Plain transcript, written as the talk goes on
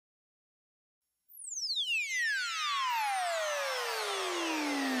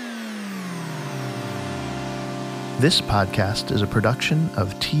This podcast is a production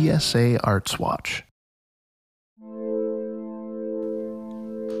of TSA Arts Watch.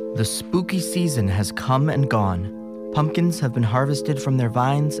 The spooky season has come and gone. Pumpkins have been harvested from their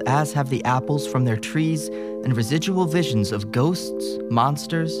vines, as have the apples from their trees, and residual visions of ghosts,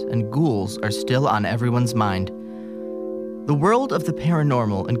 monsters, and ghouls are still on everyone's mind. The world of the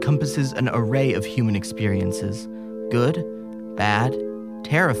paranormal encompasses an array of human experiences: good, bad,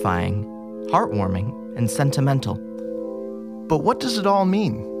 terrifying, heartwarming, and sentimental. But what does it all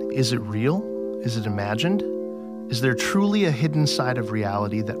mean? Is it real? Is it imagined? Is there truly a hidden side of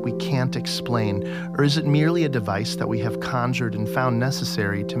reality that we can't explain, or is it merely a device that we have conjured and found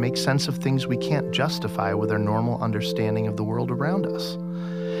necessary to make sense of things we can't justify with our normal understanding of the world around us?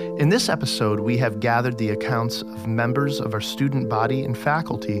 In this episode, we have gathered the accounts of members of our student body and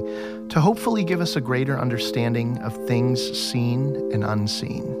faculty to hopefully give us a greater understanding of things seen and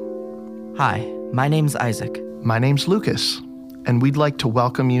unseen. Hi, my name's Isaac. My name's Lucas, and we'd like to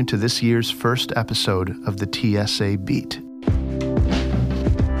welcome you to this year's first episode of the TSA Beat.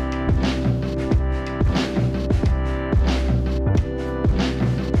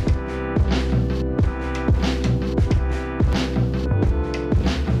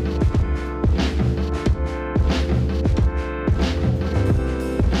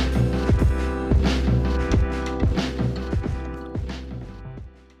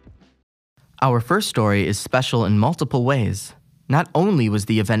 Our first story is special in multiple ways. Not only was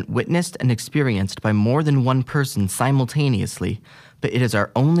the event witnessed and experienced by more than one person simultaneously, but it is our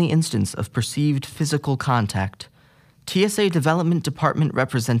only instance of perceived physical contact. TSA Development Department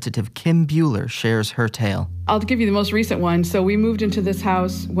Representative Kim Bueller shares her tale. I'll give you the most recent one. So we moved into this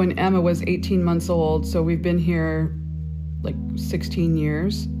house when Emma was 18 months old. So we've been here like 16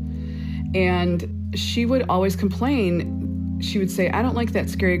 years. And she would always complain. She would say, "I don't like that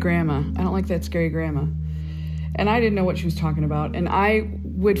scary grandma. I don't like that scary grandma." And I didn't know what she was talking about. And I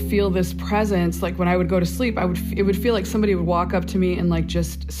would feel this presence, like when I would go to sleep, it would feel like somebody would walk up to me and like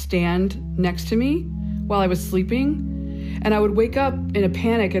just stand next to me while I was sleeping. And I would wake up in a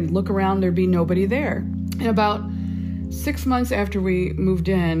panic and look around, there'd be nobody there. And about 6 months after we moved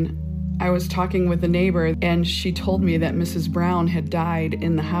in, I was talking with a neighbor, and she told me that Mrs. Brown had died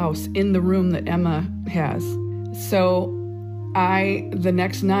in the house, in the room that Emma has. So the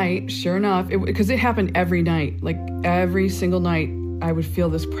next night, sure enough, because it happened every night, like every single night, I would feel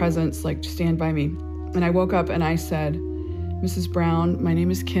this presence like stand by me. And I woke up and I said, "Mrs. Brown, my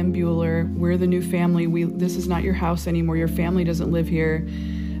name is Kim Bueller. We're the new family. This is not your house anymore. Your family doesn't live here,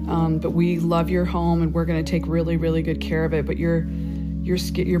 but we love your home and we're going to take really, really good care of it. But your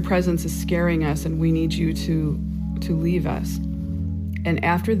presence is scaring us and we need you to leave us." And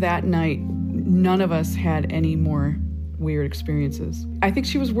after that night, none of us had any more weird experiences. I think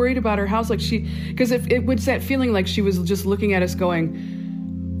she was worried about her house, because if it was that feeling like she was just looking at us going,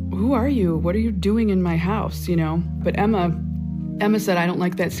 "Who are you? What are you doing in my house?" You know? But Emma said, "I don't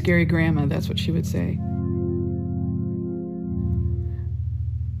like that scary grandma." That's what she would say.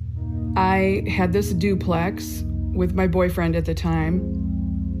 I had this duplex with my boyfriend at the time.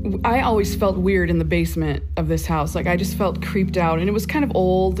 I always felt weird in the basement of this house. Like I just felt creeped out, and it was kind of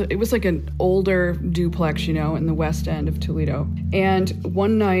old. It was like an older duplex, you know, in the west end of Toledo. And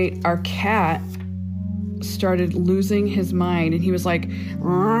one night our cat started losing his mind, and he was like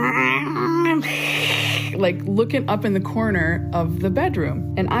looking up in the corner of the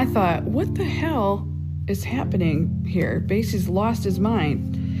bedroom. And I thought, what the hell is happening here? Basie's lost his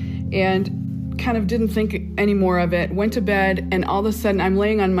mind. And kind of didn't think any more of it, went to bed, and all of a sudden I'm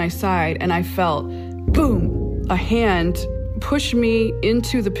laying on my side and I felt, boom, a hand push me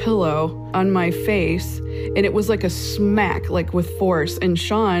into the pillow on my face, and it was like a smack, like with force. And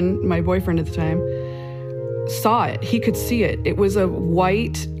Sean, my boyfriend at the time, saw it. He could see it. It was a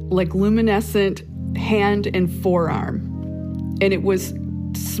white, like luminescent hand and forearm, and it was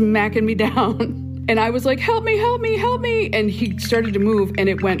smacking me down. And I was like, "Help me, help me, help me." And he started to move, and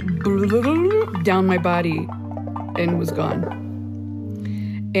it went down my body and was gone.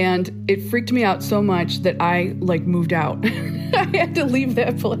 And it freaked me out so much that I moved out. I had to leave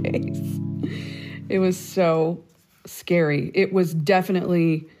that place. It was so scary. It was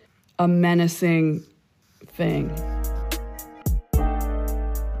definitely a menacing thing.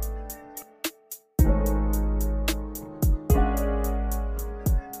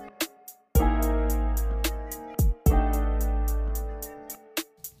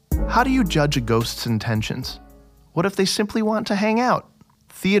 How do you judge a ghost's intentions? What if they simply want to hang out?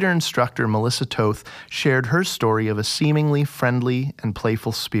 Theater instructor Melissa Toth shared her story of a seemingly friendly and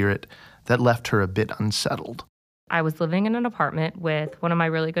playful spirit that left her a bit unsettled. I was living in an apartment with one of my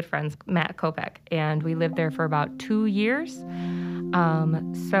really good friends, Matt Kopek, and we lived there for about 2 years.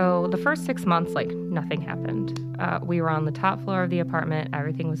 So the first 6 months, like, nothing happened. We were on the top floor of the apartment.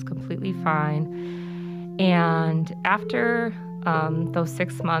 Everything was completely fine. And after those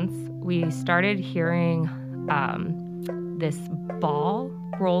 6 months, we started hearing this ball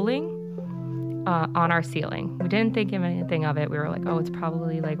rolling on our ceiling. We didn't think of anything of it. We were like, oh, it's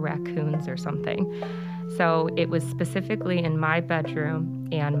probably like raccoons or something. So it was specifically in my bedroom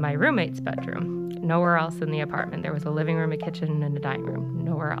and my roommate's bedroom. Nowhere else in the apartment. There was a living room, a kitchen, and a dining room.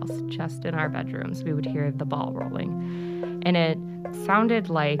 Nowhere else. Just in our bedrooms, we would hear the ball rolling. And it sounded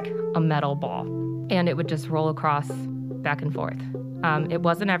like a metal ball. And it would just roll across back and forth. It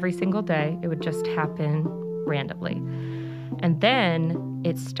wasn't every single day. It would just happen randomly. And then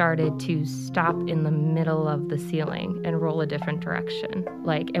it started to stop in the middle of the ceiling and roll a different direction.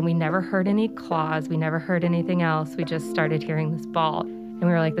 And we never heard any claws. We never heard anything else. We just started hearing this ball. And we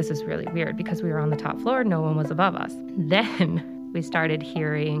were like, this is really weird because we were on the top floor. No one was above us. Then we started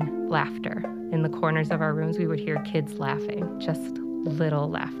hearing laughter. In the corners of our rooms, we would hear kids laughing, just little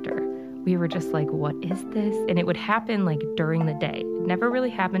laughter. We were just like, what is this? And it would happen during the day. It never really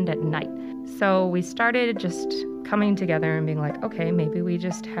happened at night. So we started just coming together and being like, okay, maybe we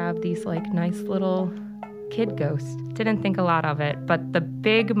just have these nice little kid ghosts. Didn't think a lot of it. But the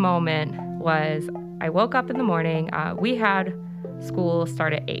big moment was I woke up in the morning. We had school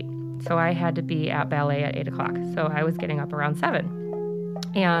start at 8. So I had to be at ballet at 8 o'clock. So I was getting up around 7.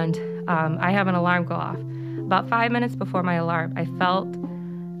 And I have an alarm go off. About 5 minutes before my alarm, I felt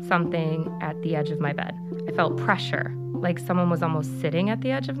something at the edge of my bed. I felt pressure, like someone was almost sitting at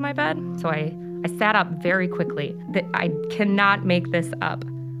the edge of my bed. So I sat up very quickly. I cannot make this up.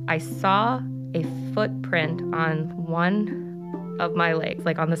 I saw a footprint on one of my legs,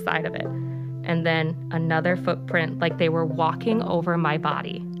 on the side of it. And then another footprint, they were walking over my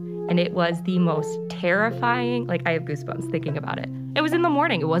body. And it was the most terrifying, I have goosebumps thinking about it. It was in the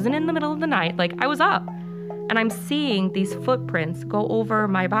morning. It wasn't in the middle of the night. I was up. And I'm seeing these footprints go over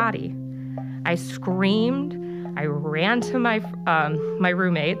my body. I screamed. I ran to my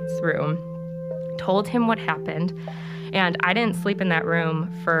roommate's room, told him what happened, and I didn't sleep in that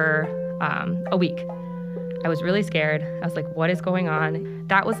room for a week. I was really scared. I was like, what is going on?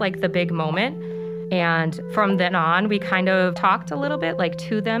 That was the big moment. And from then on, we kind of talked a little bit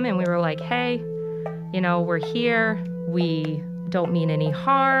to them, and we were like, hey, we're here. We don't mean any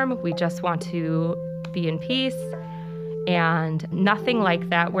harm. We just want to be in peace. And nothing like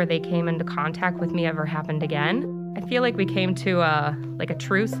that where they came into contact with me ever happened again. I feel like we came to a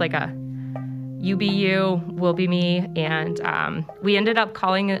truce, a you be you, we'll be me. And we ended up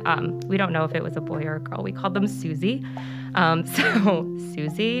calling, we don't know if it was a boy or a girl. We called them Susie. So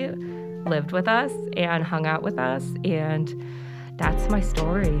Susie lived with us and hung out with us. And that's my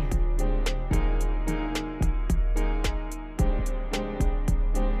story.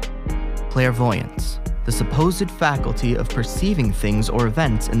 Clairvoyance, the supposed faculty of perceiving things or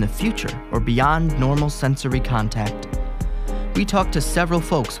events in the future or beyond normal sensory contact. We talked to several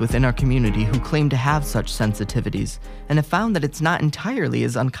folks within our community who claim to have such sensitivities and have found that it's not entirely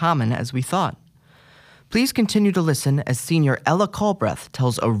as uncommon as we thought. Please continue to listen as senior Ella Culbreth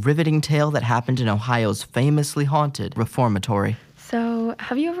tells a riveting tale that happened in Ohio's famously haunted reformatory. So,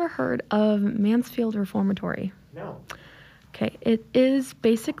 have you ever heard of Mansfield Reformatory? No. Okay, it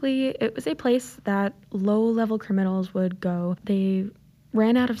was a place that low-level criminals would go. They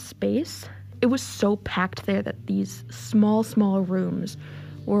ran out of space. It was so packed there that these small rooms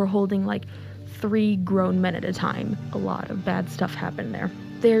were holding 3 grown men at a time. A lot of bad stuff happened there.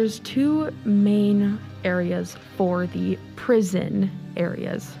 There's 2 main areas for the prison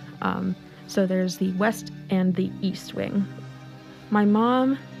areas. So there's the west and the east wing. My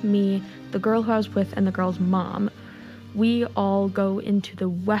mom, me, the girl who I was with, and the girl's mom, we all go into the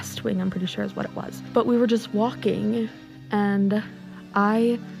west wing, I'm pretty sure is what it was. But we were just walking, and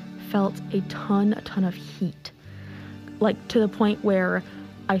I felt a ton of heat. To the point where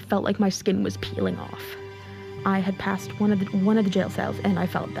I felt like my skin was peeling off. I had passed one of the jail cells, and I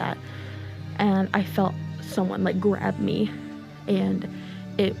felt that. And I felt someone grab me, and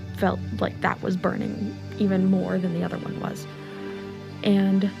it felt like that was burning even more than the other one was.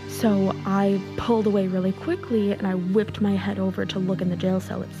 And so I pulled away really quickly, and I whipped my head over to look in the jail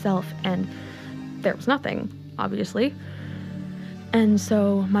cell itself, and there was nothing, obviously. And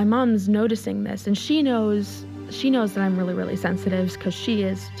so my mom's noticing this, and she knows that I'm really sensitive, because she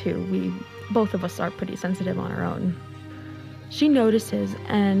is too. Both of us are pretty sensitive on our own. She notices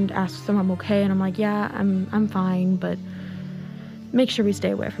and asks if I'm okay, and I'm like, yeah, I'm fine, but make sure we stay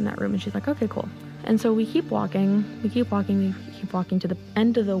away from that room. And she's like, okay, cool. And so we keep walking to the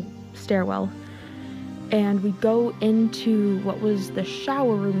end of the stairwell, and we go into what was the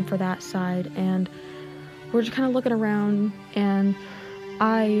shower room for that side, and we're just kind of looking around, and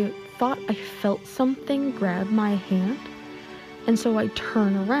I thought I felt something grab my hand, and so I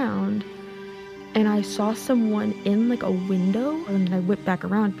turn around, and I saw someone in like a window, and I whip back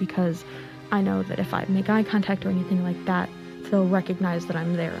around because I know that if I make eye contact or anything like that, they'll recognize that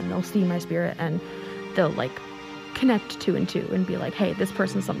I'm there, and they'll see my spirit, and they'll like connect two and two and be like, hey, this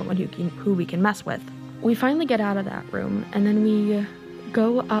person's someone who we can mess with. We finally get out of that room, and then we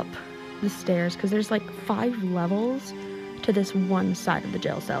go up the stairs because there's like 5 levels to this one side of the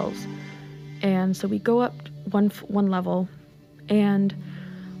jail cells. And so we go up one level, and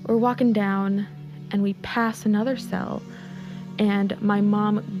we're walking down, and we pass another cell, and my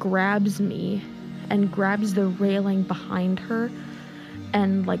mom grabs me and grabs the railing behind her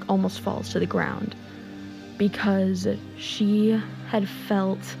and like almost falls to the ground because she had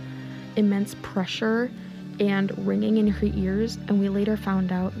felt immense pressure and ringing in her ears. And we later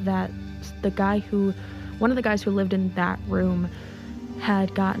found out that one of the guys who lived in that room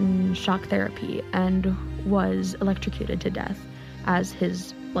had gotten shock therapy and was electrocuted to death as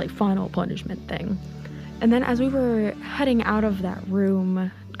his like final punishment thing. And then as we were heading out of that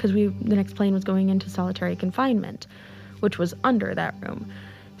room, because the next plane was going into solitary confinement, which was under that room.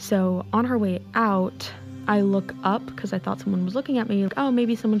 So on our way out, I look up because I thought someone was looking at me. Like, oh,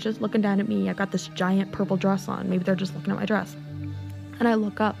 maybe someone's just looking down at me. I got this giant purple dress on. Maybe they're just looking at my dress. And I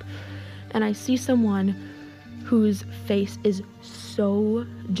look up and I see someone whose face is so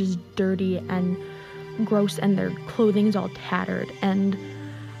just dirty and gross, and their clothing's all tattered. And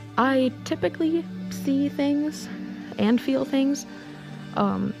I typically see things and feel things.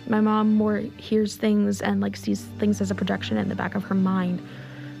 My mom more hears things and like sees things as a projection in the back of her mind.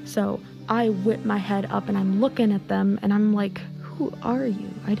 So I whip my head up and I'm looking at them and I'm like, who are you?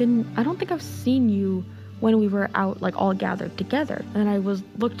 I don't think I've seen you when we were out like all gathered together. And I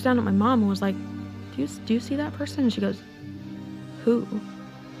looked down at my mom and was like, do you see that person? And she goes, who?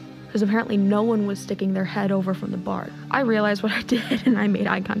 Because apparently no one was sticking their head over from the bar. I realized what I did and I made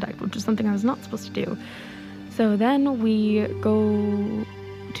eye contact, which is something I was not supposed to do. So then we go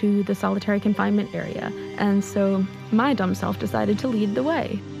to the solitary confinement area. And so my dumb self decided to lead the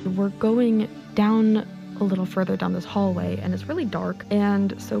way. We're going down a little further down this hallway and it's really dark.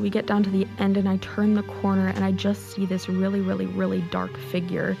 And so we get down to the end and I turn the corner and I just see this really, really, really dark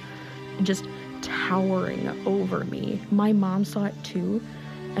figure just towering over me. My mom saw it too,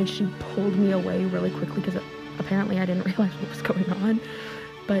 and she pulled me away really quickly because apparently I didn't realize what was going on.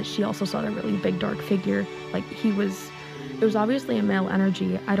 But she also saw that really big dark figure. Like it was obviously a male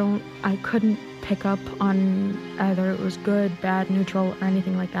energy. I couldn't pick up on either it was good, bad, neutral, or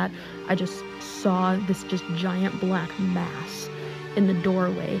anything like that. I just saw this just giant black mass in the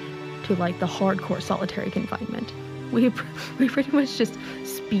doorway to like the hardcore solitary confinement. We pretty much just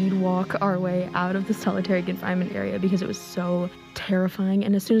speed walk our way out of the solitary confinement area because it was so terrifying.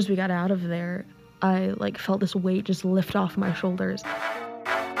 And as soon as we got out of there, I like felt this weight just lift off my shoulders.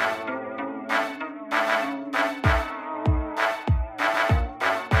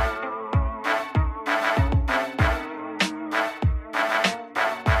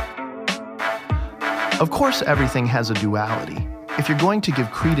 Of course, everything has a duality. If you're going to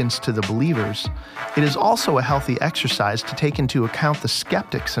give credence to the believers, it is also a healthy exercise to take into account the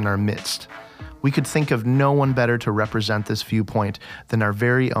skeptics in our midst. We could think of no one better to represent this viewpoint than our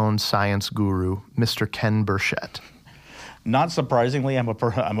very own science guru, Mr. Ken Burchett. Not surprisingly, I'm a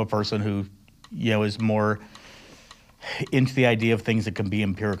person who, is more into the idea of things that can be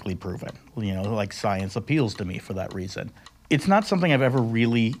empirically proven. Like science appeals to me for that reason. It's not something I've ever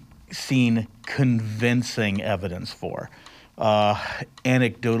really seen convincing evidence for.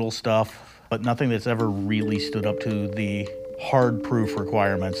 Anecdotal stuff, but nothing that's ever really stood up to the hard proof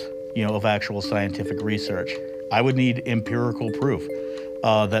requirements, of actual scientific research. I would need empirical proof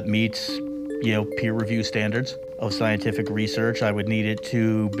that meets, peer review standards of scientific research. I would need it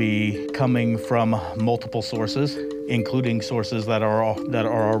to be coming from multiple sources, including sources that are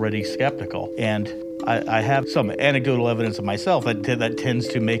already skeptical. And I have some anecdotal evidence of myself that tends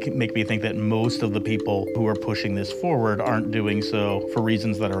to make me think that most of the people who are pushing this forward aren't doing so for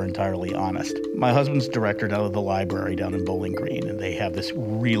reasons that are entirely honest. My husband's director down at the library down in Bowling Green, and they have this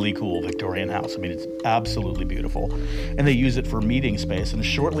really cool Victorian house. I mean, it's absolutely beautiful. And they use it for meeting space. And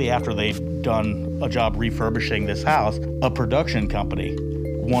shortly after they've done a job refurbishing this house, a production company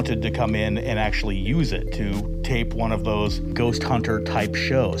wanted to come in and actually use it to tape one of those ghost hunter type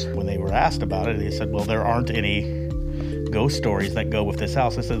shows. When they were asked about it, they said, well, there aren't any ghost stories that go with this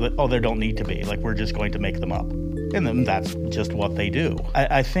house. I said, oh, there don't need to be. Like, we're just going to make them up. And then that's just what they do.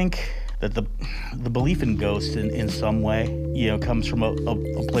 I think that the belief in ghosts in some way, comes from a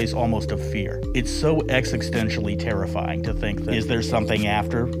place almost of fear. It's so existentially terrifying to think that, is there something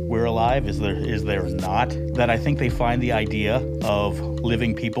after we're alive? Is there not? That I think they find the idea of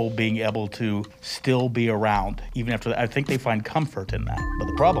living people being able to still be around even after that. I think they find comfort in that. But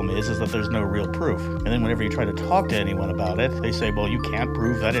the problem is that there's no real proof. And then whenever you try to talk to anyone about it, they say, well, you can't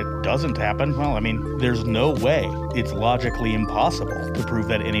prove that it doesn't happen. Well, I mean, there's no way. It's logically impossible to prove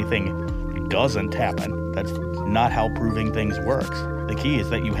that anything doesn't happen. That's not how proving things works. The key is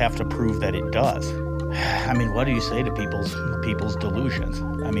that you have to prove that it does. I mean, what do you say to people's delusions?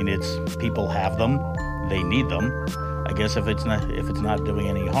 I mean, it's people have them, they need them. I guess if it's not doing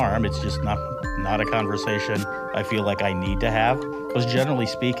any harm, it's just not a conversation I feel like I need to have. Because generally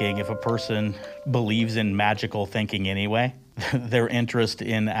speaking, if a person believes in magical thinking anyway, their interest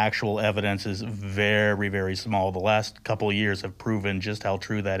in actual evidence is very, very small. The last couple of years have proven just how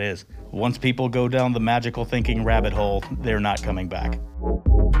true that is. Once people go down the magical thinking rabbit hole, they're not coming back.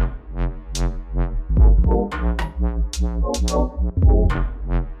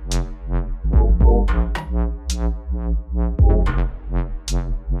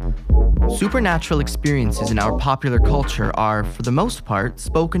 Supernatural experiences in our popular culture are, for the most part,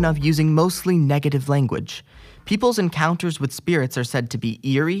 spoken of using mostly negative language. People's encounters with spirits are said to be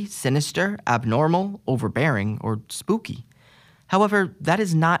eerie, sinister, abnormal, overbearing, or spooky. However, that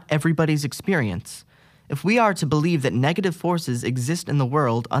is not everybody's experience. If we are to believe that negative forces exist in the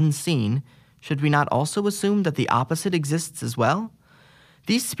world unseen, should we not also assume that the opposite exists as well?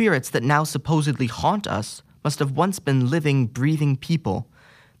 These spirits that now supposedly haunt us must have once been living, breathing people.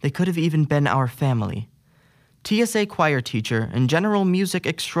 They could have even been our family. TSA choir teacher and general music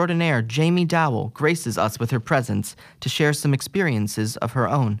extraordinaire Jamie Dowell graces us with her presence to share some experiences of her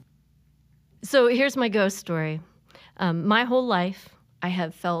own. So here's my ghost story. My whole life, I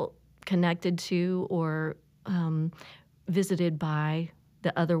have felt connected to or visited by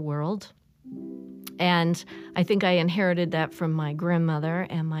the other world. And I think I inherited that from my grandmother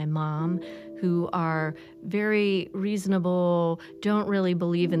and my mom, who are very reasonable, don't really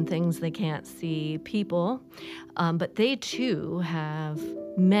believe in things they can't see people. But they too have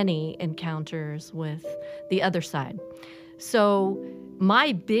many encounters with the other side. So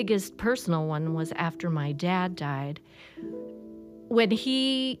my biggest personal one was after my dad died. When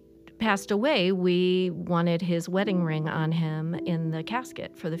he passed away, we wanted his wedding ring on him in the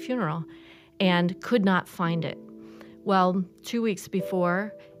casket for the funeral and could not find it. Well, 2 weeks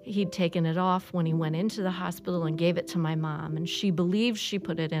before, he'd taken it off when he went into the hospital and gave it to my mom, and she believes she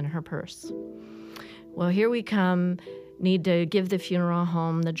put it in her purse. Well, here we come, need to give the funeral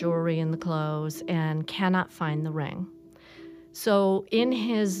home the jewelry and the clothes, and cannot find the ring. So in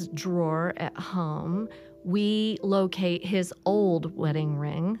his drawer at home, we locate his old wedding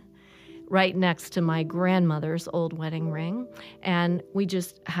ring right next to my grandmother's old wedding ring, and we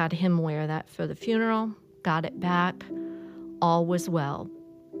just had him wear that for the funeral, got it back, all was well.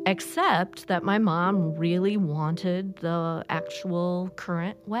 Except that my mom really wanted the actual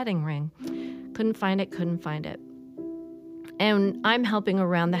current wedding ring. Couldn't find it. And I'm helping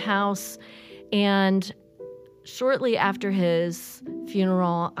around the house, and shortly after his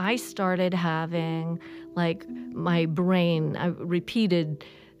funeral, I started having, like, my brain, a repeated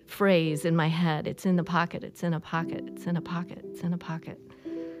phrase in my head, it's in the pocket, it's in a pocket, it's in a pocket, it's in a pocket.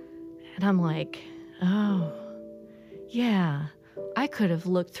 And I'm like, oh, yeah. I could have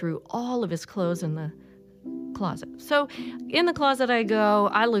looked through all of his clothes in the closet. So in the closet I go,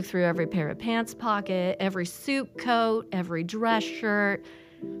 I look through every pair of pants pocket, every suit coat, every dress shirt.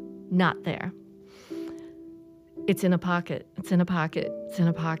 Not there. It's in a pocket. It's in a pocket. It's in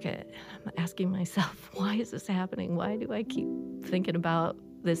a pocket. I'm asking myself, why is this happening? Why do I keep thinking about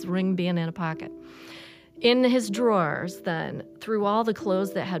this ring being in a pocket? In his drawers, then, through all the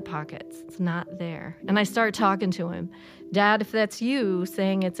clothes that had pockets, it's not there. And I start talking to him. Dad, if that's you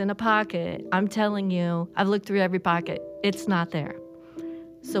saying it's in a pocket, I'm telling you, I've looked through every pocket. It's not there.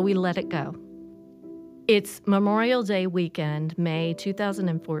 So we let it go. It's Memorial Day weekend, May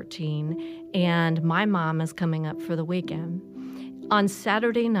 2014, and my mom is coming up for the weekend. On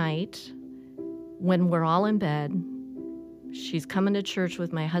Saturday night, when we're all in bed, she's coming to church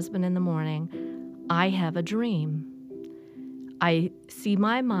with my husband in the morning, I have a dream. I see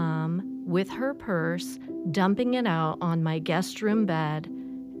my mom with her purse dumping it out on my guest room bed,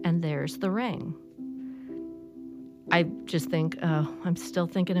 and there's the ring. I just think, oh, I'm still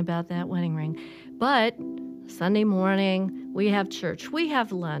thinking about that wedding ring. But Sunday morning, we have church, we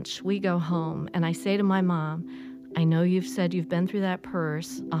have lunch, we go home, and I say to my mom, I know you've said you've been through that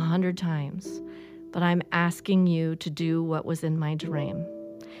purse 100 times, but I'm asking you to do what was in my dream.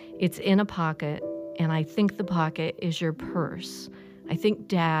 It's in a pocket, and I think the pocket is your purse. I think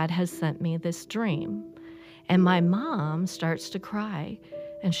Dad has sent me this dream." And my mom starts to cry,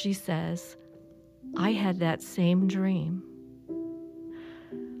 and she says, "I had that same dream."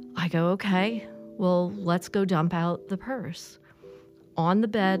 I go, "Okay, well, let's go dump out the purse." On the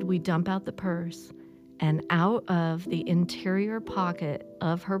bed, we dump out the purse, and out of the interior pocket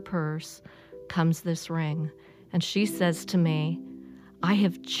of her purse comes this ring. And she says to me, "I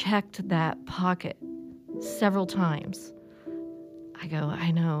have checked that pocket several times." I go,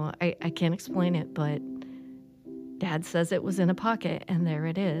 "I know, I can't explain it, but Dad says it was in a pocket, and there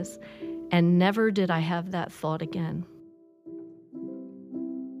it is." And never did I have that thought again.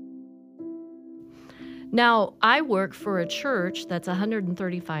 Now, I work for a church that's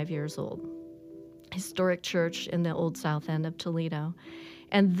 135 years old, historic church in the old South End of Toledo.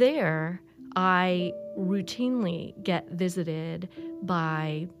 And there, I routinely get visited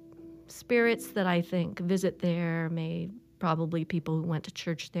by spirits that I think visit there, probably people who went to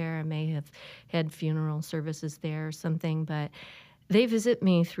church there, may have had funeral services there or something, but they visit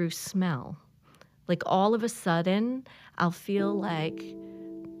me through smell. Like all of a sudden, I'll feel like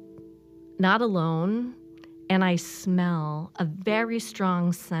not alone, and I smell a very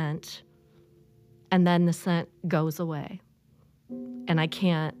strong scent, and then the scent goes away, and I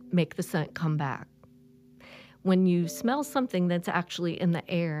can't make the scent come back. When you smell something that's actually in the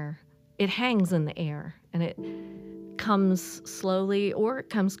air, it hangs in the air, and it comes slowly or it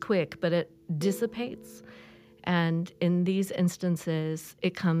comes quick, but it dissipates. And in these instances,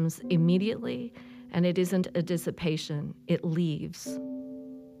 it comes immediately, and it isn't a dissipation. It leaves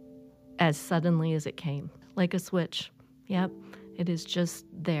as suddenly as it came, like a switch. Yep, it is just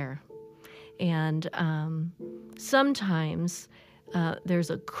there. And sometimes there's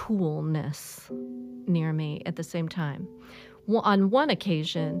a coolness near me at the same time. On one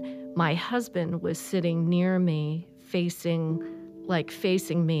occasion, my husband was sitting near me, facing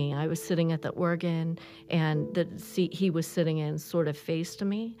me. I was sitting at the organ, and the seat he was sitting in sort of faced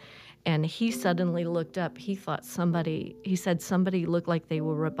me. And he suddenly looked up. He said somebody looked like they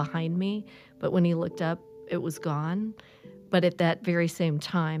were behind me, but when he looked up, it was gone. But at that very same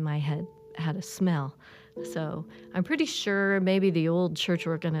time, I had a smell. So I'm pretty sure maybe the old church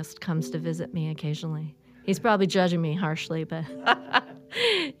organist comes to visit me occasionally. He's probably judging me harshly, but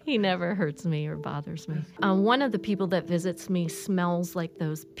he never hurts me or bothers me. One of the people that visits me smells like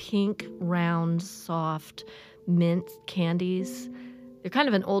those pink, round, soft mint candies. They're kind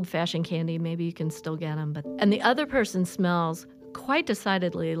of an old-fashioned candy. Maybe you can still get them. And the other person smells quite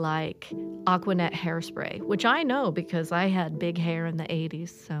decidedly like Aquanet hairspray, which I know because I had big hair in the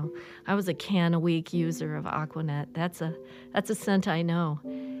 80s. So I was a can-a-week user of Aquanet. That's a scent I know.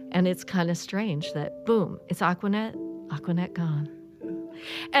 And it's kind of strange that, boom, it's Aquanet gone.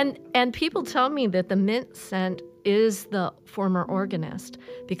 And people tell me that the mint scent is the former organist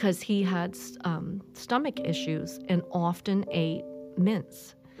because he had stomach issues and often ate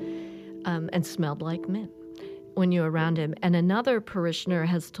mints and smelled like mint when you're around him. And another parishioner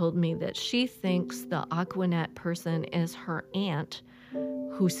has told me that she thinks the Aquanet person is her aunt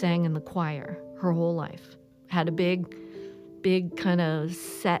who sang in the choir her whole life. Had a big kind of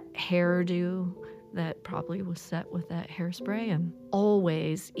set hairdo that probably was set with that hairspray, and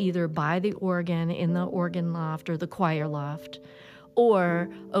always either by the organ in the organ loft or the choir loft, or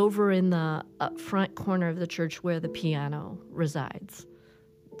over in the front corner of the church where the piano resides.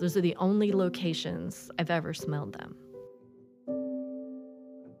 Those are the only locations I've ever smelled them.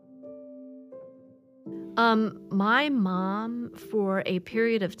 My mom, for a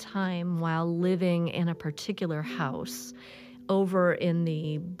period of time while living in a particular house over in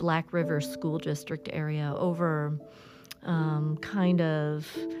the Black River School District area, over kind of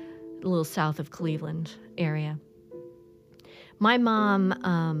a little south of Cleveland area, my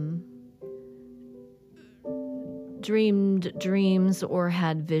mom dreamed dreams or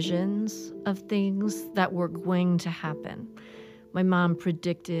had visions of things that were going to happen. My mom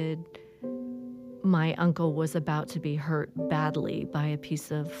predicted my uncle was about to be hurt badly by a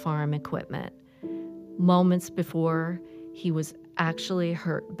piece of farm equipment. Moments before, he was actually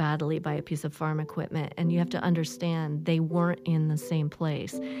hurt badly by a piece of farm equipment. And you have to understand, they weren't in the same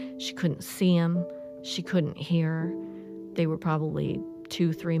place. She couldn't see him. She couldn't hear. They were probably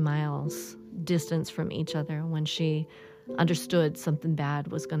 2-3 miles distance from each other when she understood something bad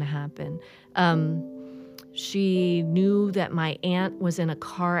was going to happen. She knew that my aunt was in a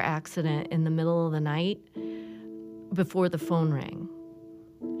car accident in the middle of the night before the phone rang.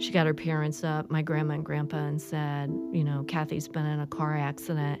 she got her parents up, my grandma and grandpa, and said, Kathy's been in a car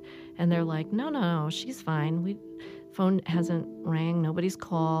accident. And they're like, no, she's fine. Phone hasn't rang, nobody's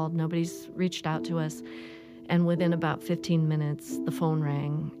called, nobody's reached out to us. And within about 15 minutes, the phone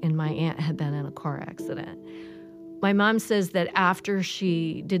rang, and my aunt had been in a car accident. My mom says that after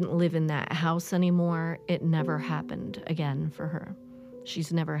she didn't live in that house anymore, it never happened again for her.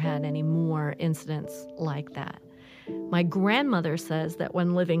 She's never had any more incidents like that. My grandmother says that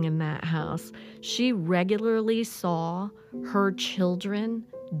when living in that house, she regularly saw her children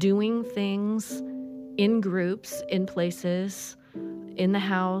doing things in groups, in places, in the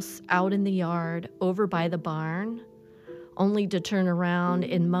house, out in the yard, over by the barn, only to turn around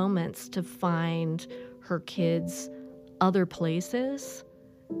in moments to find her kids other places,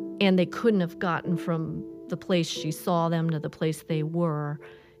 and they couldn't have gotten from the place she saw them to the place they were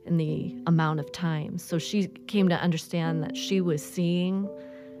in the amount of time. So she came to understand that she was seeing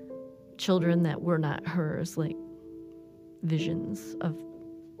children that were not hers, like visions of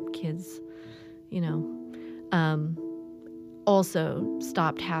kids, also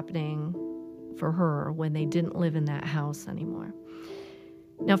stopped happening for her when they didn't live in that house anymore.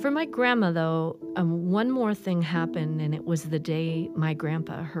 Now, for my grandma, though, one more thing happened, and it was the day my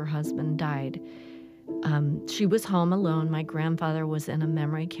grandpa, her husband, died. She was home alone. My grandfather was in a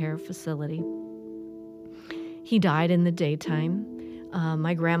memory care facility. He died in the daytime.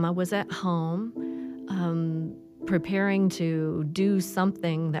 My grandma was at home preparing to do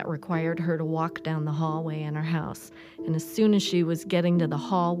something that required her to walk down the hallway in her house. And as soon as she was getting to the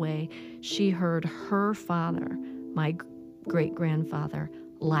hallway, she heard her father, my great-grandfather,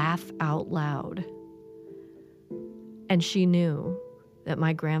 laugh out loud. And she knew that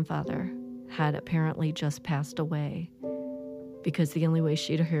my grandfather had apparently just passed away, because the only way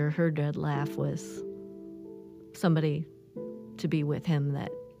she'd hear her dad laugh was somebody to be with him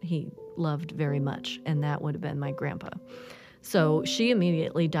that he loved very much, and that would have been my grandpa. So she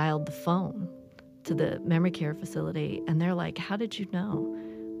immediately dialed the phone to the memory care facility, and they're like, "How did you know?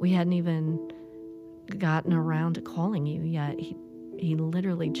 We hadn't even gotten around to calling you yet. He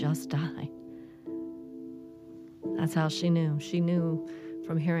literally just died." That's how she knew. She knew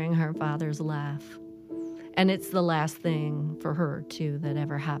from hearing her father's laugh. And it's the last thing for her, too, that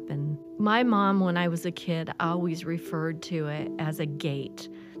ever happened. My mom, when I was a kid, always referred to it as a gate,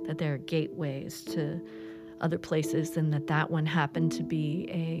 that there are gateways to other places, and that one happened to be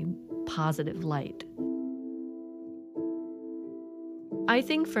a positive light. I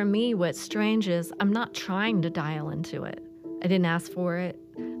think for me, what's strange is I'm not trying to dial into it. I didn't ask for it.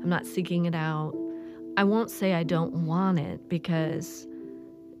 I'm not seeking it out. I won't say I don't want it, because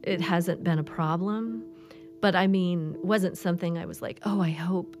it hasn't been a problem. But I mean, it wasn't something I was like, oh, I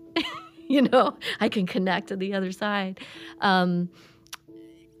hope, I can connect to the other side.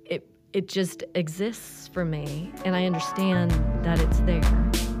 It just exists for me, and I understand that it's there.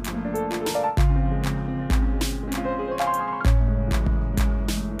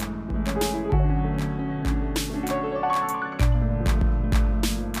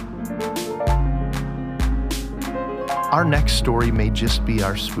 Our next story may just be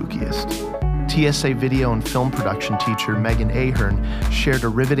our spookiest. TSA video and film production teacher Megan Ahern shared a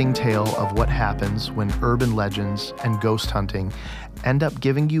riveting tale of what happens when urban legends and ghost hunting end up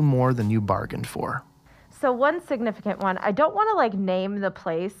giving you more than you bargained for. So one significant one, I don't want to name the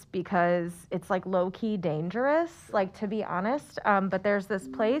place because it's low-key dangerous, to be honest, but there's this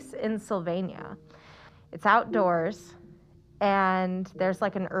place in Sylvania. It's outdoors, and there's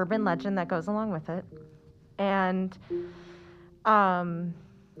an urban legend that goes along with it. And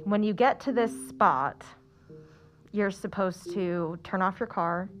when you get to this spot, you're supposed to turn off your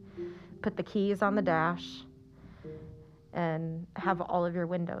car, put the keys on the dash, and have all of your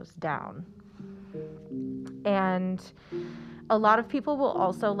windows down. And a lot of people will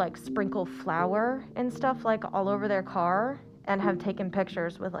also sprinkle flour and stuff all over their car, and have taken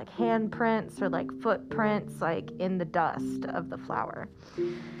pictures with handprints or footprints in the dust of the flour.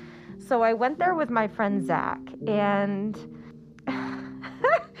 So I went there with my friend Zach, and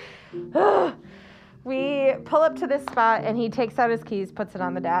we pull up to this spot, and he takes out his keys, puts it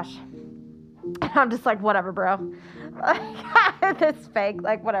on the dash. And I'm just whatever, bro. This is fake.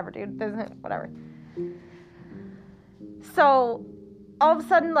 Whatever, dude. This isn't, whatever. So all of a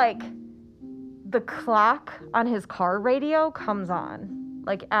sudden, the clock on his car radio comes on,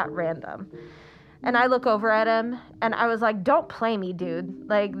 at random. And I look over at him, and I was like, don't play me, dude.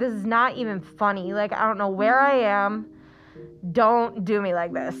 This is not even funny. I don't know where I am. Don't do me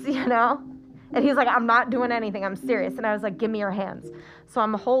like this, And he's like, I'm not doing anything. I'm serious. And I was like, give me your hands. So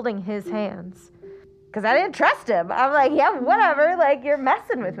I'm holding his hands. because I didn't trust him. I'm like, yeah, whatever, like, you're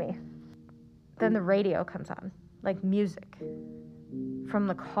messing with me. Then the radio comes on, like music from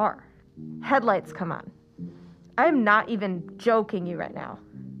the car. Headlights come on. I'm not even joking you right now.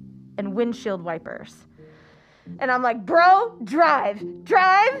 And windshield wipers. And I'm like, bro, drive.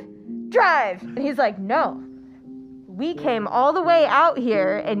 And he's like, no. We came all the way out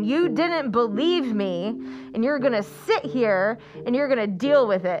here and you didn't believe me and you're going to sit here and you're going to deal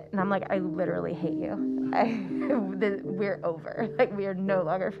with it. And I'm like, I literally hate you. We're over. Like, we are no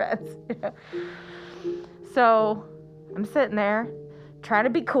longer friends. You know? So I'm sitting there trying to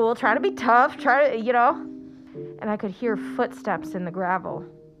be cool, trying to be tough, and I could hear footsteps in the gravel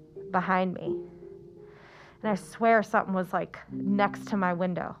behind me. And I swear something was like next to my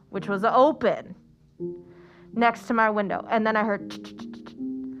window, which was open. Next to my window. And then I heard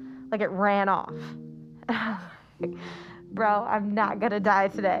like it ran off. Bro, I'm not gonna die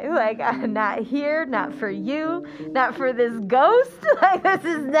today. Like, I'm not here, not for you, not for this ghost. Like, this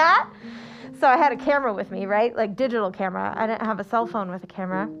is not. So I had a camera with me, right? Like, digital camera. I didn't have a cell phone with a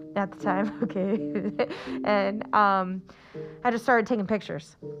camera at the time. Okay. And I just started taking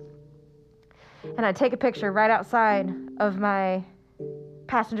pictures. And I take a picture right outside of my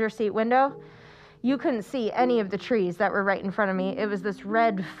passenger seat window. You couldn't see any of the trees that were right in front of me. It was this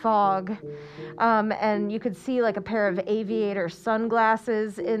red fog. And you could see like a pair of aviator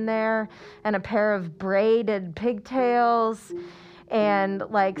sunglasses in there and a pair of braided pigtails and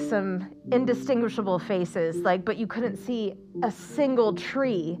like some indistinguishable faces. Like, but you couldn't see a single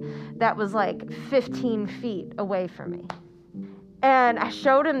tree that was like 15 feet away from me. And I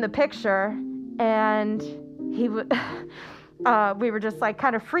showed him the picture and he would... we were just like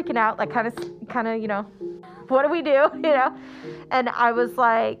kind of freaking out, like kind of, what do we do, And I was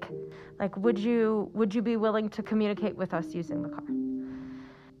like, would you be willing to communicate with us using the car?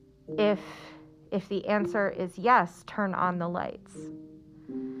 If the answer is yes, turn on the lights.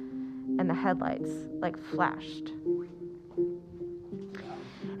 And the headlights like flashed.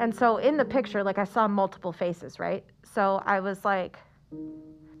 And so in the picture, like I saw multiple faces, right? So I was like,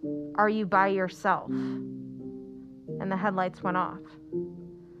 are you by yourself? And the headlights went off.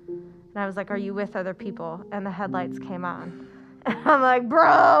 And I was like, are you with other people? And the headlights came on. And I'm like,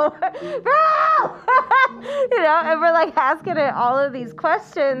 bro! And we're like asking it all of these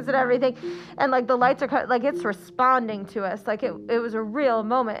questions and everything. And like the lights are like, it's responding to us. Like it was a real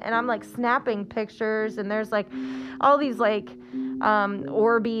moment. And I'm like snapping pictures and there's like all these like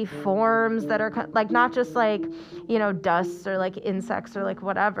orby forms that are like not just like, dust or like insects or like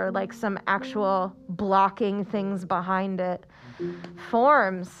whatever, like some actual blocking things behind it.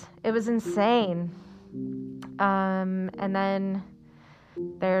 Forms. It was insane. And then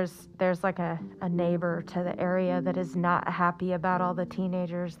there's like a neighbor to the area that is not happy about all the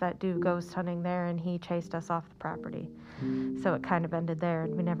teenagers that do ghost hunting there, and he chased us off the property. So it kind of ended there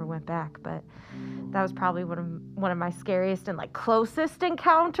and we never went back, but that was probably one of my scariest and like closest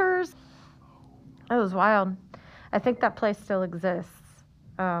encounters. It was wild. I think that place still exists.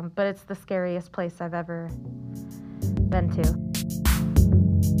 But it's the scariest place I've ever been to.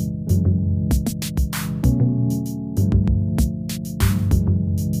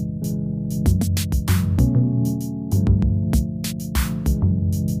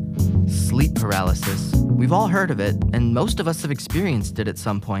 Sleep paralysis. We've all heard of it, and most of us have experienced it at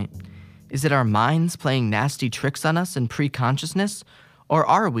some point. Is it our minds playing nasty tricks on us in pre-consciousness? Or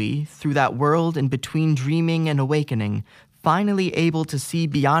are we, through that world in between dreaming and awakening, finally able to see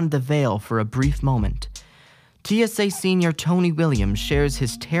beyond the veil for a brief moment? TSA Senior Tony Williams shares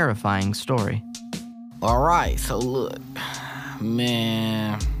his terrifying story. All right, so look,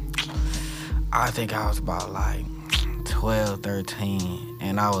 man, I think I was about like 12, 13,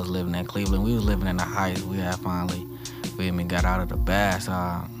 and I was living in Cleveland. We was living in the Heights. We even got out of the Bass,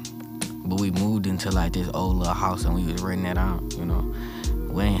 but we moved into like this old little house and we was renting it out,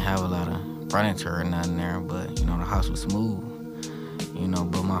 We ain't have a lot of furniture or nothing there, but, the house was smooth,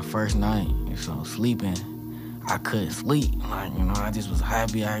 But my first night, sleeping, I couldn't sleep. Like, I just was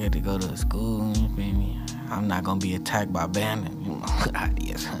happy I get to go to school, you feel me? I'm not gonna be attacked by bandits,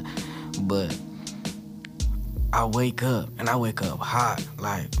 yes. But I wake up hot,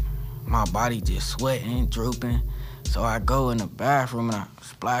 like my body just sweating, drooping. So I go in the bathroom and I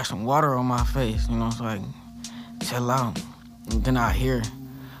splash some water on my face, so I can chill out. And then I hear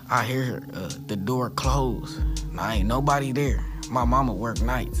the door close. Now ain't nobody there. My mama worked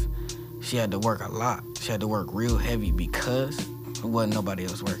nights. She had to work a lot. She had to work real heavy because it wasn't nobody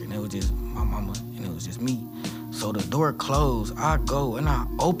else working. It was just my mama and it was just me. So the door closed. I go and I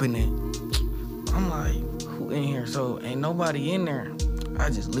open it. I'm like, who in here? So ain't nobody in there. I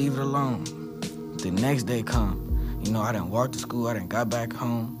just leave it alone. The next day come, you know, I done walked to school, I done got back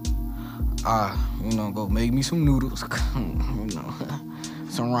home. You know, go make me some noodles, you know,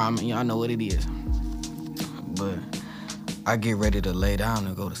 some ramen, y'all know what it is. But I get ready to lay down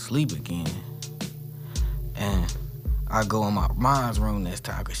and go to sleep again. And I go in my mom's room this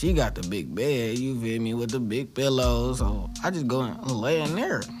time, cause she got the big bed, you feel me, with the big pillows. So I just go and lay in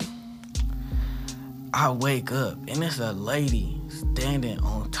there. I wake up and it's a lady standing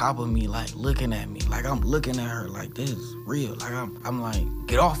on top of me, like looking at me, like I'm looking at her, like this is real. Like I'm like,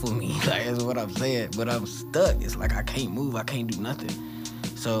 get off of me, like that's what I'm saying. But I'm stuck. It's like I can't move, I can't do nothing.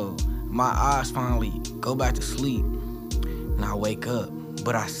 So my eyes finally go back to sleep, and I wake up,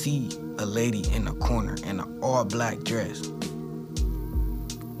 but I see a lady in the corner in an all-black dress.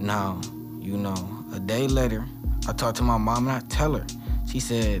 Now, you know, a day later, I talked to my mom and I tell her. She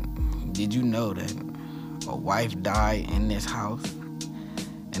said, did you know that a wife died in this house?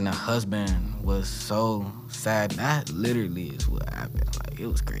 And the husband was so sad. That literally is what happened. Like, it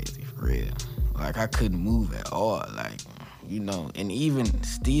was crazy, for real. Like, I couldn't move at all. Like, you know, and even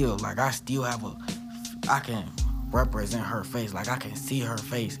still, like, I can represent her face. Like, I can see her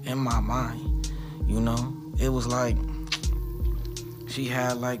face in my mind, you know? It was like she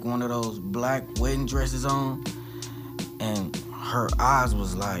had, like, one of those black wedding dresses on, and her eyes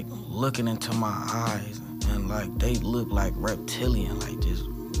was, like, looking into my eyes, and, like, they looked like reptilian, like, just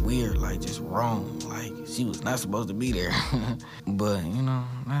weird, like, just wrong. Like, she was not supposed to be there. But, you know,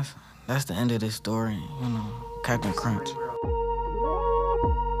 that's the end of this story, you know, Captain Crunch.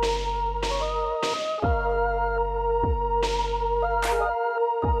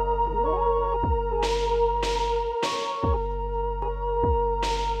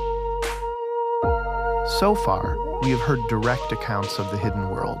 So far, we have heard direct accounts of the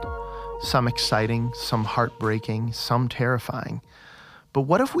hidden world, some exciting, some heartbreaking, some terrifying. But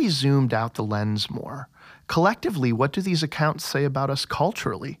what if we zoomed out the lens more? Collectively, what do these accounts say about us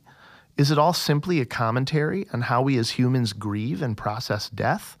culturally? Is it all simply a commentary on how we as humans grieve and process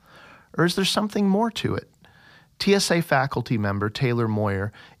death? Or is there something more to it? TSA faculty member Taylor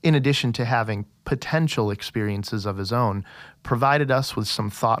Moyer, in addition to having potential experiences of his own, provided us with some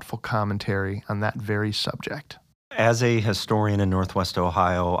thoughtful commentary on that very subject. As a historian in Northwest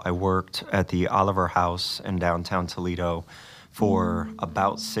Ohio, I worked at the Oliver House in downtown Toledo for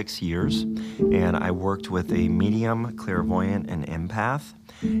about 6 years, and I worked with a medium, clairvoyant, and empath,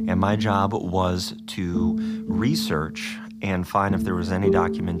 and my job was to research and find if there was any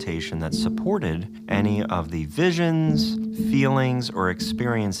documentation that supported any of the visions, feelings, or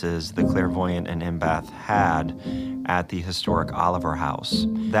experiences the clairvoyant and empath had at the historic Oliver House.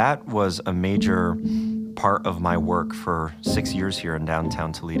 That was a major part of my work for 6 years here in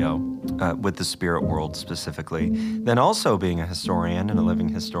downtown Toledo, with the spirit world specifically. Then also being a historian and a living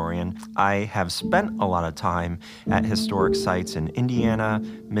historian, I have spent a lot of time at historic sites in Indiana,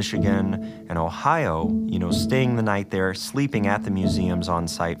 Michigan, and Ohio, you know, staying the night there, sleeping at the museums on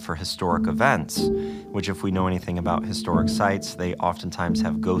site for historic events, which if we know anything about historic sites, they oftentimes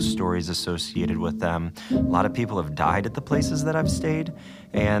have ghost stories associated with them. A lot of people have died at the places that I've stayed,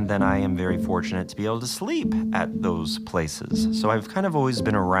 and then I am very fortunate to be able to sleep at those places. So I've kind of always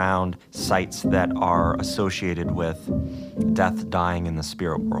been around sites that are associated with death, dying in the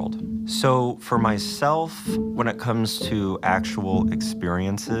spirit world. So for myself, when it comes to actual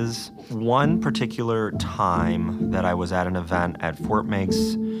experiences, one particular time that I was at an event at Fort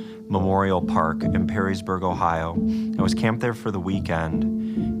Meigs Memorial Park in Perrysburg, Ohio, I was camped there for the weekend,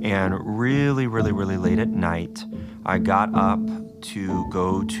 and really late at night, I got up to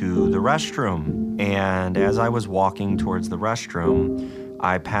go to the restroom. And as I was walking towards the restroom,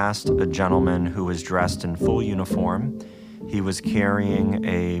 I passed a gentleman who was dressed in full uniform. He was carrying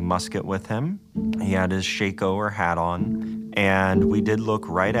a musket with him. He had his shako or hat on, and we did look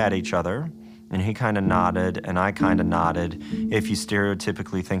right at each other. And he kind of nodded, and I kind of nodded. If you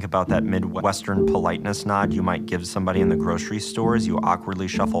stereotypically think about that Midwestern politeness nod you might give somebody in the grocery store as you awkwardly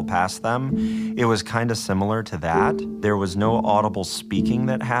shuffle past them, it was kind of similar to that. There was no audible speaking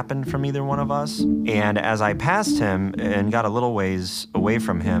that happened from either one of us. And as I passed him and got a little ways away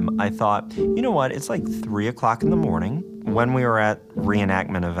from him, I thought, you know what, it's like 3 o'clock in the morning. When we were at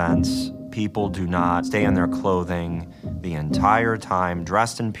reenactment events, people do not stay in their clothing the entire time,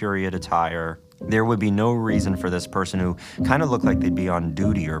 dressed in period attire. There would be no reason for this person who kind of looked like they'd be on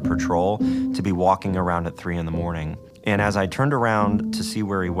duty or patrol to be walking around at 3 in the morning. And as I turned around to see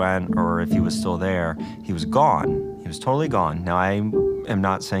where he went or if he was still there, he was gone. He was totally gone. Now, I am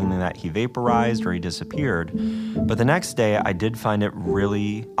not saying that he vaporized or he disappeared, but the next day I did find it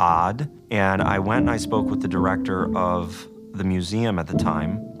really odd. And I went and I spoke with the director of the museum at the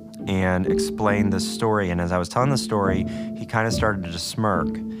time, and explained this story. And as I was telling the story, he kind of started to smirk.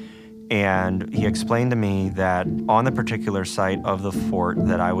 And he explained to me that on the particular site of the fort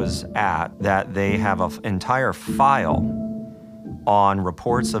that I was at, that they have an entire file on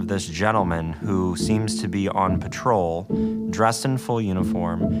reports of this gentleman who seems to be on patrol, dressed in full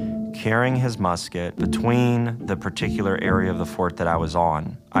uniform, carrying his musket between the particular area of the fort that I was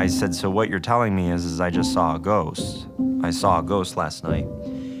on. I said, so what you're telling me is I just saw a ghost. I saw a ghost last night.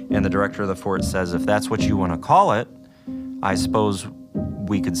 And the director of the fort says, if that's what you want to call it, I suppose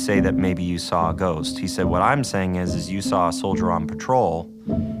we could say that maybe you saw a ghost. He said, what I'm saying is you saw a soldier on patrol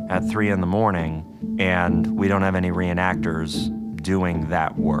at 3 a.m, and we don't have any reenactors doing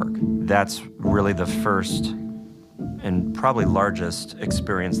that work. That's really the first and probably largest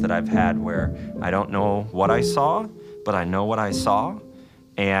experience that I've had where I don't know what I saw, but I know what I saw.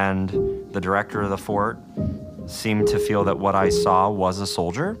 And the director of the fort seemed to feel that what I saw was a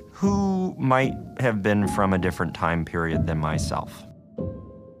soldier who might have been from a different time period than myself.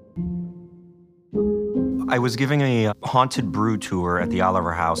 I was giving a haunted brew tour at the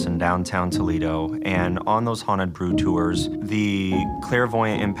Oliver House in downtown Toledo, and on those haunted brew tours, the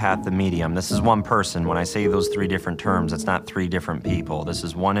clairvoyant empath, the medium, this is one person. When I say those 3 different terms, it's not 3 different people. This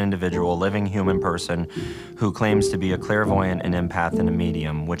is one individual, living human person who claims to be a clairvoyant, an empath, and a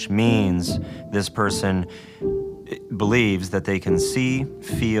medium, which means this person believes that they can see,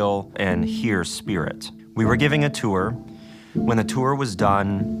 feel, and hear spirit. We were giving a tour. When the tour was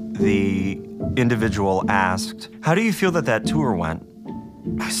done, the individual asked, how do you feel that tour went?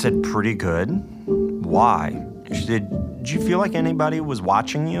 I said, pretty good. Why? She said, did you feel like anybody was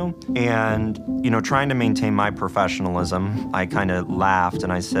watching you? And, trying to maintain my professionalism, I kind of laughed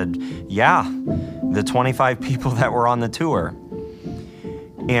and I said, yeah, the 25 people that were on the tour.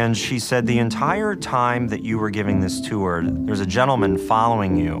 And she said, the entire time that you were giving this tour, there's a gentleman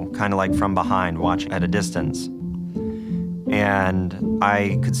following you, kind of like from behind, watching at a distance. And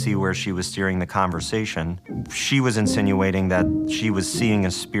I could see where she was steering the conversation. She was insinuating that she was seeing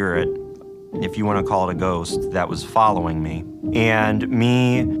a spirit, if you want to call it a ghost, that was following me. And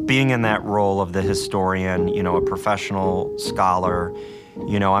me being in that role of the historian, a professional scholar,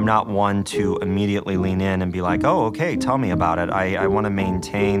 I'm not one to immediately lean in and be like, oh, okay, tell me about it. I want to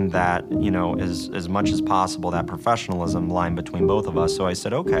maintain that, as much as possible, that professionalism line between both of us. So I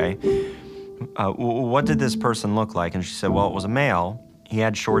said, okay. What did this person look like? And she said, well, it was a male. He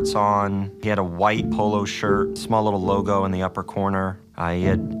had shorts on. He had a white polo shirt, small little logo in the upper corner. He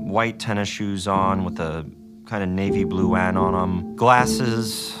had white tennis shoes on with a kind of navy blue N on them.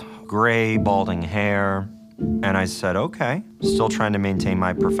 Glasses, gray, balding hair. And I said, okay, still trying to maintain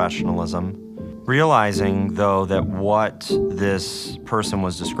my professionalism. Realizing, though, that what this person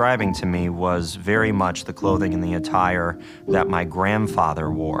was describing to me was very much the clothing and the attire that my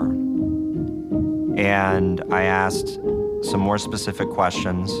grandfather wore. And I asked some more specific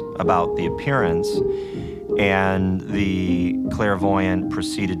questions about the appearance, and the clairvoyant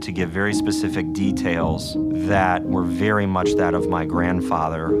proceeded to give very specific details that were very much that of my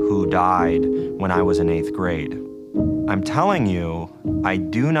grandfather, who died when I was in 8th grade. I'm telling you, I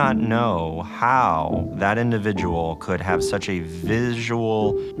do not know how that individual could have such a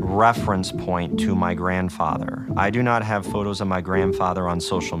visual reference point to my grandfather. I do not have photos of my grandfather on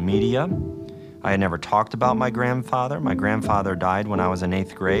social media. I had never talked about my grandfather. My grandfather died when I was in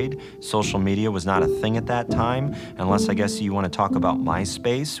 8th grade. Social media was not a thing at that time, unless I guess you want to talk about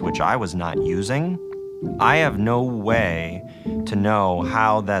MySpace, which I was not using. I have no way to know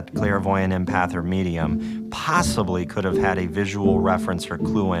how that clairvoyant empath or medium possibly could have had a visual reference or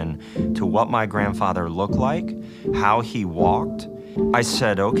clue in to what my grandfather looked like, how he walked. I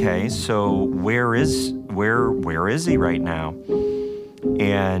said, okay, so where is he right now?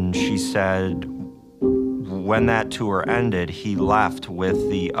 And she said, when that tour ended, he left with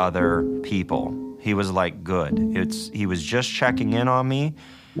the other people. He was like, good. He was just checking in on me,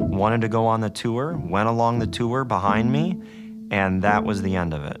 wanted to go on the tour, went along the tour behind me, and that was the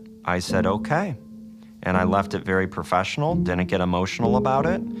end of it. I said, okay. And I left it very professional, didn't get emotional about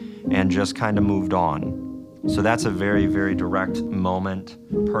it, and just kind of moved on. So that's a very, very direct moment,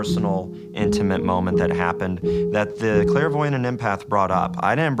 personal, intimate moment that happened that the clairvoyant and empath brought up.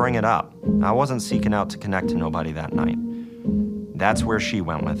 I didn't bring it up. I wasn't seeking out to connect to nobody that night. That's where she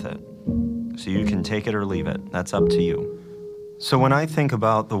went with it. So you can take it or leave it. That's up to you. So when I think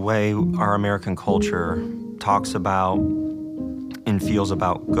about the way our American culture talks about and feels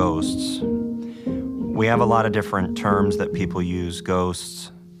about ghosts, we have a lot of different terms that people use: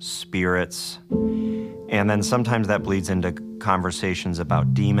 ghosts, spirits, and then sometimes that bleeds into conversations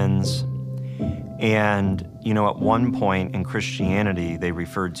about demons. And, at one point in Christianity, they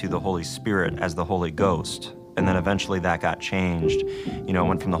referred to the Holy Spirit as the Holy Ghost. And then eventually that got changed. It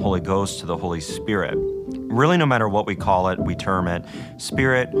went from the Holy Ghost to the Holy Spirit. Really, no matter what we call it, we term it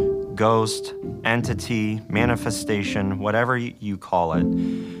spirit, ghost, entity, manifestation, whatever you call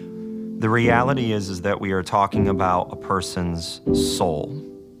it. The reality is that we are talking about a person's soul.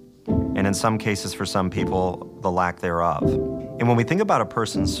 And in some cases, for some people, the lack thereof. And when we think about a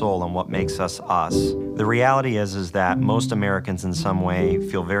person's soul and what makes us us, the reality is that most Americans in some way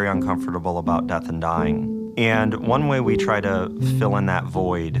feel very uncomfortable about death and dying. And one way we try to fill in that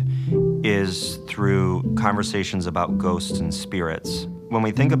void is through conversations about ghosts and spirits. When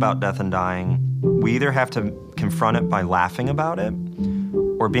we think about death and dying, we either have to confront it by laughing about it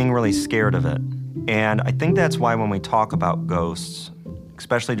or being really scared of it. And I think that's why when we talk about ghosts,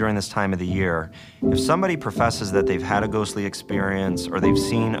 especially during this time of the year, if somebody professes that they've had a ghostly experience or they've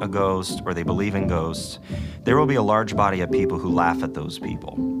seen a ghost or they believe in ghosts, there will be a large body of people who laugh at those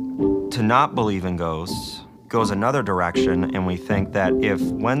people. To not believe in ghosts goes another direction, and we think that if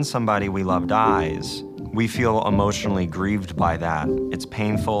when somebody we love dies, we feel emotionally grieved by that. It's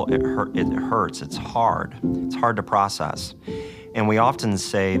painful, it hurts, it's hard to process. And we often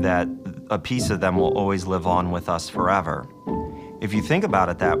say that a piece of them will always live on with us forever. If you think about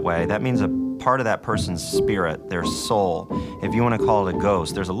it that way, that means a part of that person's spirit, their soul, if you want to call it a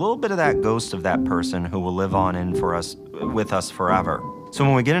ghost, there's a little bit of that ghost of that person who will live on with us forever. So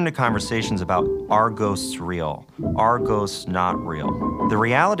when we get into conversations about are ghosts real, are ghosts not real, the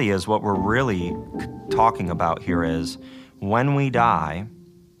reality is what we're really talking about here is when we die,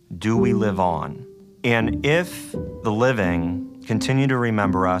 do we live on? And if the living continue to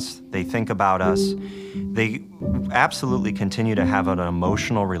remember us, they think about us, they absolutely continue to have an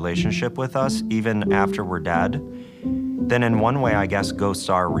emotional relationship with us even after we're dead, then in one way, I guess ghosts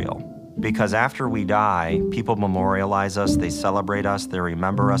are real. Because after we die, people memorialize us, they celebrate us, they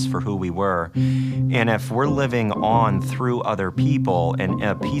remember us for who we were. And if we're living on through other people and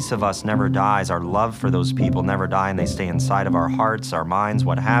a piece of us never dies, our love for those people never die and they stay inside of our hearts, our minds,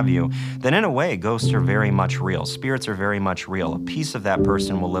 what have you, then in a way, ghosts are very much real. Spirits are very much real. A piece of that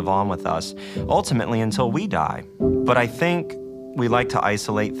person will live on with us ultimately until we die. But I think we like to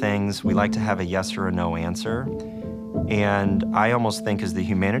isolate things. We like to have a yes or a no answer. And I almost think as the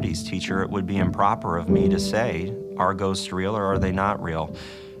humanities teacher, it would be improper of me to say, are ghosts real or are they not real?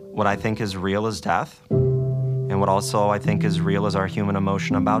 What I think is real is death. And what also I think is real is our human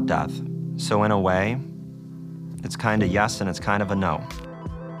emotion about death. So in a way, it's kind of yes and it's kind of a no.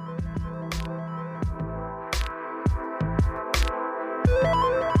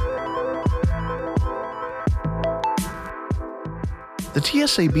 The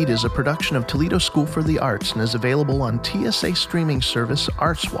TSA Beat is a production of Toledo School for the Arts and is available on TSA streaming service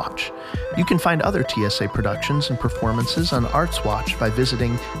ArtsWatch. You can find other TSA productions and performances on ArtsWatch by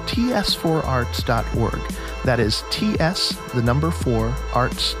visiting ts4arts.org. That is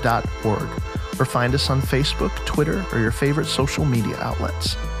ts4arts.org. Or find us on Facebook, Twitter, or your favorite social media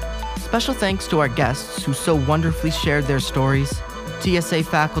outlets. Special thanks to our guests who so wonderfully shared their stories. TSA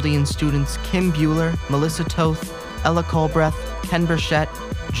faculty and students Kim Bueller, Melissa Toth, Ella Colbreth, Ken Burchett,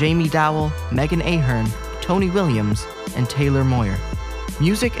 Jamie Dowell, Megan Ahern, Tony Williams, and Taylor Moyer.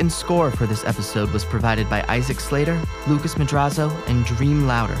 Music and score for this episode was provided by Isaac Slater, Lucas Madrazo, and Dream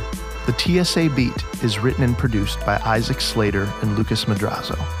Louder. The TSA Beat is written and produced by Isaac Slater and Lucas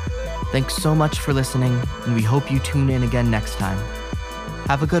Madrazo. Thanks so much for listening, and we hope you tune in again next time.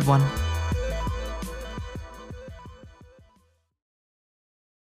 Have a good one.